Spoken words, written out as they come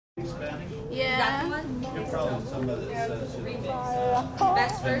Yeah. Is that the one? You're probably somebody that says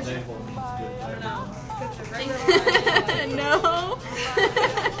Best version? No.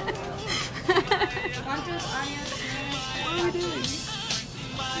 What are we doing?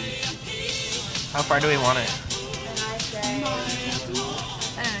 How far do we want it? I don't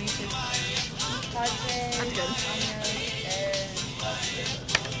know, you should. That's good.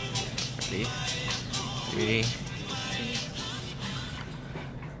 Ready? 3.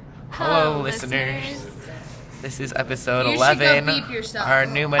 Hello, listeners. This is episode You should 11. go beep yourself. Our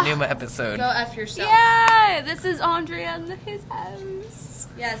Numa episode. Go F yourself. Yeah, this is Andrea in his house.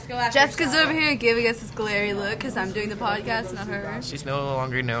 Yes, go F Jessica's yourself. over here giving us this glary look because I'm doing the podcast, not her. She's no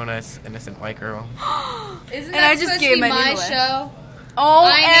longer known as innocent white girl. Isn't And that I just supposed gave to be my my name away. show?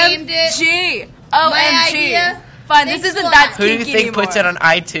 I named it. OMG. My OMG. idea. Fine, Thanks this isn't a lot. That's Who do you Kinky think anymore. puts it on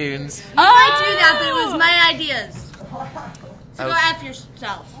iTunes? Oh! I do that, but it was my ideas. So go Oh. F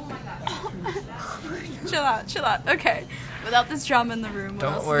yourself. Chill out. Okay. Without this drama in the room, what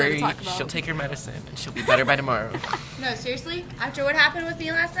else Don't is there to worry, talk about? she'll take her medicine and she'll be better by tomorrow. No, seriously. After what happened with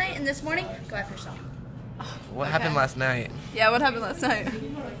me last night and this morning, go F yourself. What happened last night? Yeah, what happened last night?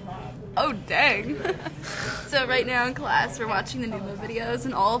 Oh, dang. So right now in class, we're watching the Numa videos,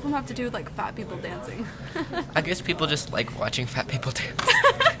 and all of them have to do with, like, fat people dancing. I guess people just like watching fat people dance.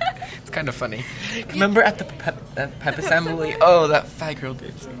 It's kind of funny. Remember at the pep assembly? Oh, that fat girl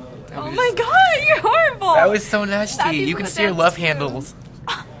dancing. That Oh was- my god, you're horrible! That was so Fat nasty. people You can that see her dance love too. handles.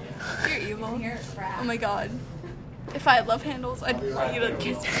 You're evil. Oh my god. If I had love handles, I'd want you to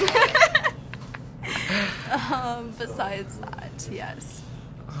kiss me. Besides that, yes.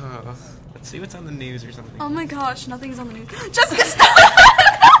 Let's see what's on the news or something. Oh my gosh, nothing's on the news. Jessica,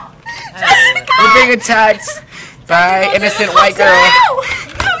 stop! Jessica! We're being attacked by innocent white girl. No,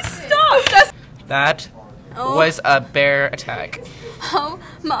 stop! Jessica. That Oh. was a bear attack. Oh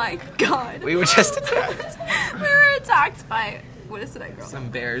my god. We were just attacked. We were attacked by, what is it, that girl? Some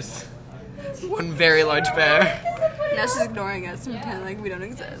bears. One very large bear. Now she's ignoring us and pretending like we don't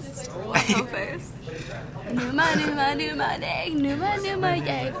exist. What no face. Numa day. Numa day. Numa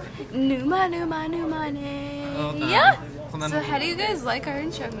day. Hold on. Yeah. Hold on. So how do you guys like our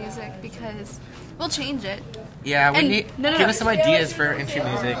intro music? Because we'll change it. Yeah, we And- need. no, Give us some ideas for intro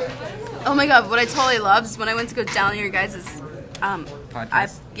music. Oh my god, what I totally loved is when I went to go down your guys'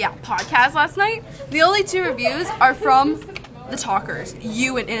 Podcast. podcast last night. The only 2 reviews are from the talkers.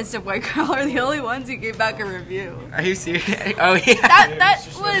 You and Innocent White Girl are the only ones who gave back a review. Are you serious? Oh yeah. That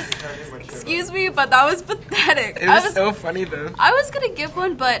was, excuse me, but that was pathetic. It was so funny though. I was gonna give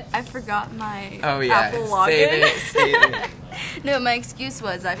one, but I forgot my Oh yeah. Apple login. Save it. No, my excuse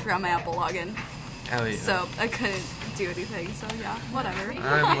was I forgot my Apple login, Oh yeah. so I couldn't do anything. So yeah, whatever.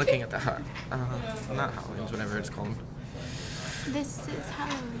 I'm looking at the not Halloween's, whatever it's called. This is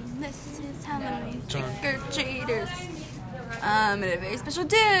Halloween. This is Halloween. Trick or treaters. And a very special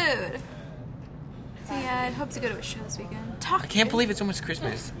dude. So yeah, I hope to go to a show this weekend. I can't believe it's almost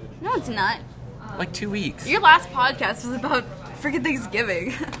Christmas. No, it's not. Like 2 weeks. Your last podcast was about freaking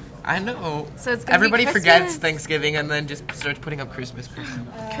Thanksgiving. I know. So it's gonna Everybody be forgets Christmas. Thanksgiving and then just starts putting up Christmas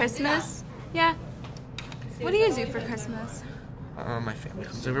presents. Christmas? Yeah. What do you do for Christmas? My family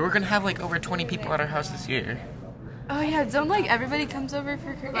comes over. We're gonna have like over 20 people at our house this year. Oh yeah, don't like everybody comes over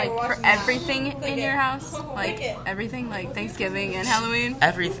for everything in your house? Like everything, like Thanksgiving and Halloween?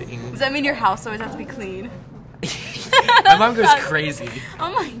 Everything. Does that mean your house always has to be clean? My mom goes crazy.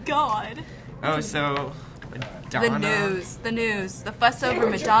 Oh my god. Oh, so Madonna. The news. The fuss over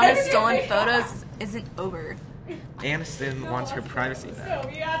Madonna's stolen photos isn't over. Aniston wants her privacy back.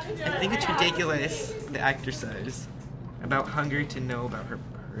 I think it's ridiculous, the actor says, about hunger to know about her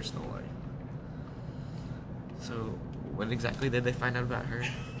personal life. So, what exactly did they find out about her?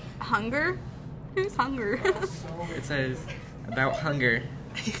 Hunger? Who's hunger? It says, about hunger.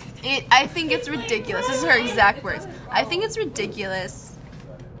 I think it's ridiculous. This is her exact words. I think it's ridiculous.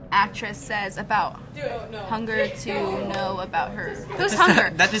 Actress says about hunger to know about her. Who's hunger?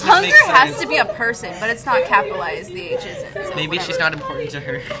 that does not Hunger make sense. has to be a person, but it's not capitalized. The H isn't. So Maybe she's whatever. not important to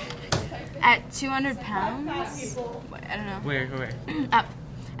her. At 200 pounds. Wait, I don't know. Where? Up.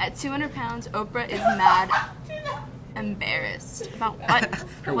 At 200 pounds, Oprah is mad, embarrassed about what?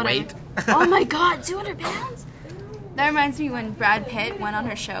 Her Whatever. weight. Oh my God, 200 pounds. That reminds me when Brad Pitt went on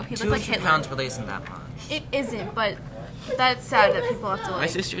her show. He looked like 200 Hitler. pounds really isn't that much. It isn't, but that's sad that people have to My like.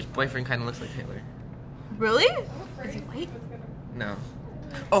 sister's boyfriend kind of looks like Hitler. Really? Is he white? No.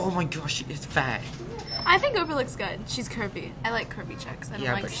 Oh my gosh, she is fat. I think Oprah looks good. She's curvy. I like curvy chicks. I don't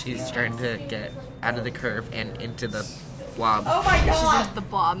Yeah, like but she's skinny starting to get out of the curve and into the blob. chicks. She's into the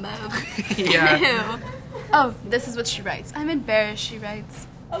blob mode. Yeah. Ew. Oh, this is what she writes. I'm embarrassed, she writes.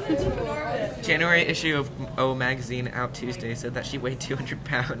 January issue of O magazine out Tuesday said that she weighed 200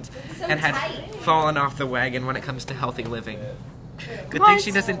 pounds and had fallen off the wagon when it comes to healthy living. Good thing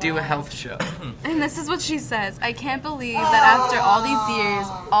she doesn't do a health show. And this is what she says. I can't believe that after all these years,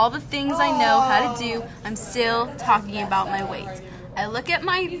 all the things I know how to do, I'm still talking about my weight. I look at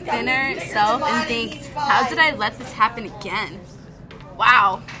my thinner self and think, how did I let this happen again?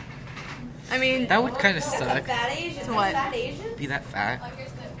 Wow. I mean, That would kind of suck. to what? Be that fat.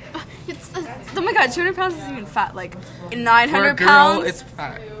 Oh my god, 200 pounds isn't even fat. Like, For a 900 girl, pounds? it's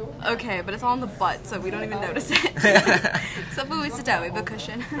fat. Okay, but it's all in the butt, so we don't even notice it. Except when we sit down, we have a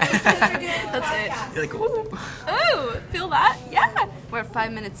cushion. That's it. You're like, ooh. Ooh, feel that? Yeah. We're at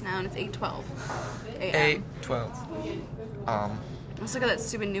 5 minutes now, and it's 8:12 a.m. 8:12. Let's look at that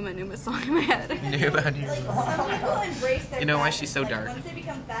stupid Numa song in my head. You know why she's so dark?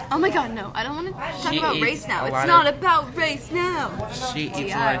 Oh my god, no. I don't want to talk She about eats race now. a It's lot not of- about race now. She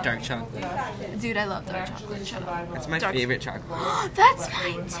eats a lot of dark chocolate. Dude, I love dark chocolate. Shut up. That's my Dark- favorite chocolate. That's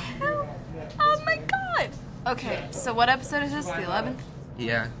mine too. Oh my god. Okay, so what episode is this? The 11th?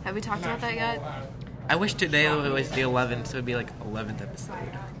 Yeah. Have we talked about that yet? I wish today was the 11th, so it'd be like 11th episode.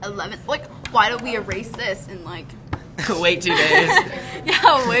 11th? Like, why don't we erase this in like... Wait 2 days.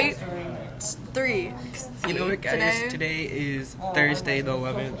 Yeah, wait. 3. You know what, guys? Today is Thursday the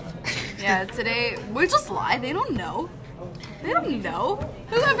 11th. Yeah, today... We just lie. They don't know. They don't know.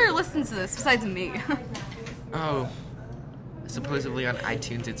 Whoever listens to this besides me. Oh. Supposedly on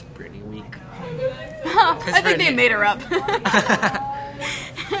iTunes it's Britney Week. I think they Britney- made her up.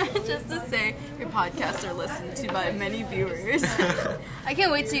 Just to say your podcasts are listened to by many viewers. I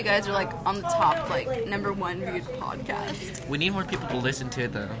can't wait till you guys are like on the top, like #1 viewed podcast. We need more people to listen to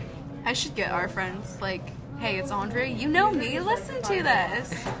it though. I should get our friends like, hey, it's Andre. You know me. Listen to this.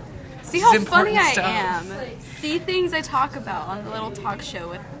 See how This is funny important I stuff. am. See things I talk about on the little talk show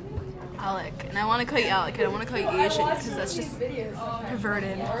with Alec. And I want to call you Alec. I don't want to call you Asian because that's just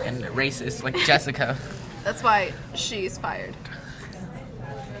perverted. And racist like Jessica. That's why she's fired.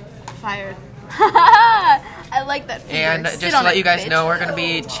 Fired. I like that finger. And Sit just to on let it, you guys bitch. know, we're gonna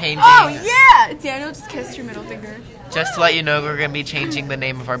be changing. Oh yeah! Daniel just kissed your middle finger. Just to let you know, we're gonna be changing the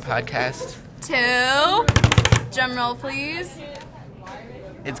name of our podcast. 2. Drum roll, please.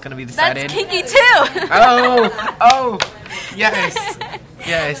 It's gonna be decided. That's Kinky 2. Oh, yes,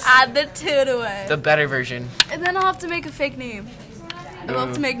 yes. Add the 2 to it. The better version. And then I'll have to make a fake name. I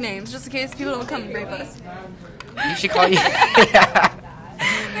love Ooh. to make names just in case people don't come and rape us. You should call you.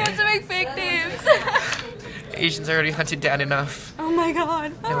 We have to make fake names. Asians are already hunted down enough. Oh my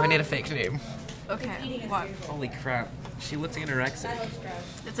god. Now I need a fake name. Okay, what? Holy crap. She looks anorexic.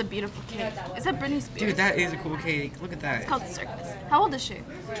 It's a beautiful cake. Is that Britney Spears? Dude, that is a cool cake. Look at It's that. called Circus. How old is she?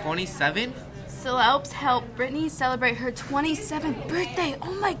 27? Celebs help Britney celebrate her 27th birthday.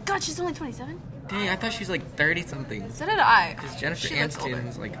 Oh my god, she's only 27? Dang, I thought she was like 30 something. So did I. Because Jennifer She looks older.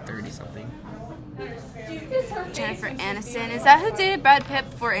 Aniston's like 30 something. Jennifer Aniston. Is that who dated Brad Pitt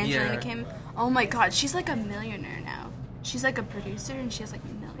before Angelina Yeah. came? Oh my god, she's like a millionaire now. She's like a producer and she has like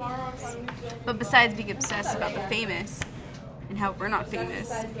millions. But besides being obsessed about the famous and how we're not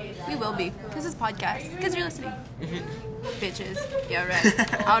famous, we will be. Because it's podcast. Because you're listening. Bitches. Yeah,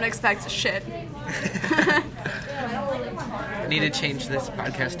 right. I don't expect shit. I need to change this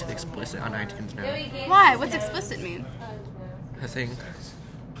podcast to explicit on iTunes now. Why? What's explicit mean? Cussing.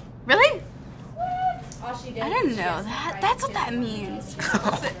 Really? I didn't know that. That's what that means.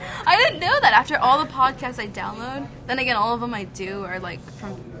 I didn't know that. After all the podcasts I download, then again, all of them I do are like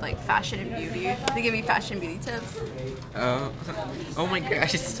from like fashion and beauty. They give me fashion and beauty tips. Oh my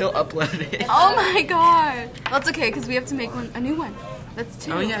gosh, it's still uploading. Oh my god. That's okay because we have to make a new one. That's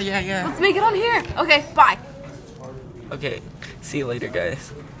 2. Oh yeah. Let's make it on here. Okay, bye. Okay, see you later,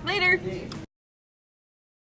 guys. Later.